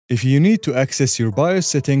If you need to access your BIOS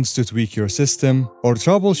settings to tweak your system or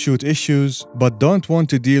troubleshoot issues but don't want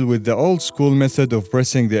to deal with the old school method of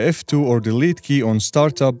pressing the F2 or delete key on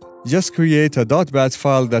startup, just create a .bat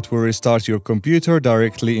file that will restart your computer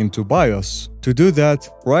directly into BIOS. To do that,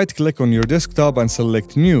 right-click on your desktop and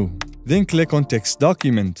select New. Then click on Text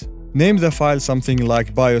Document. Name the file something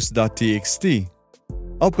like bios.txt.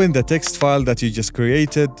 Open the text file that you just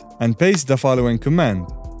created and paste the following command.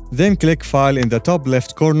 Then click File in the top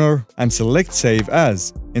left corner and select Save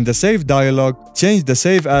As. In the Save dialog, change the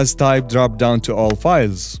Save As type drop-down to All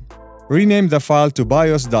Files. Rename the file to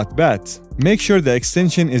bios.bat. Make sure the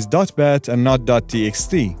extension is .bat and not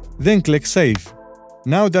 .txt. Then click Save.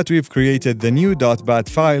 Now that we've created the new .bat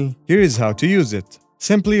file, here is how to use it.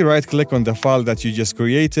 Simply right-click on the file that you just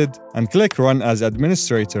created and click Run as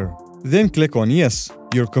Administrator. Then click on Yes.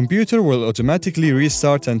 Your computer will automatically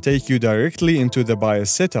restart and take you directly into the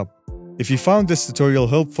BIOS setup. If you found this tutorial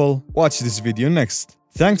helpful, watch this video next.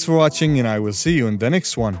 Thanks for watching and I will see you in the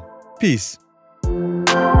next one. Peace.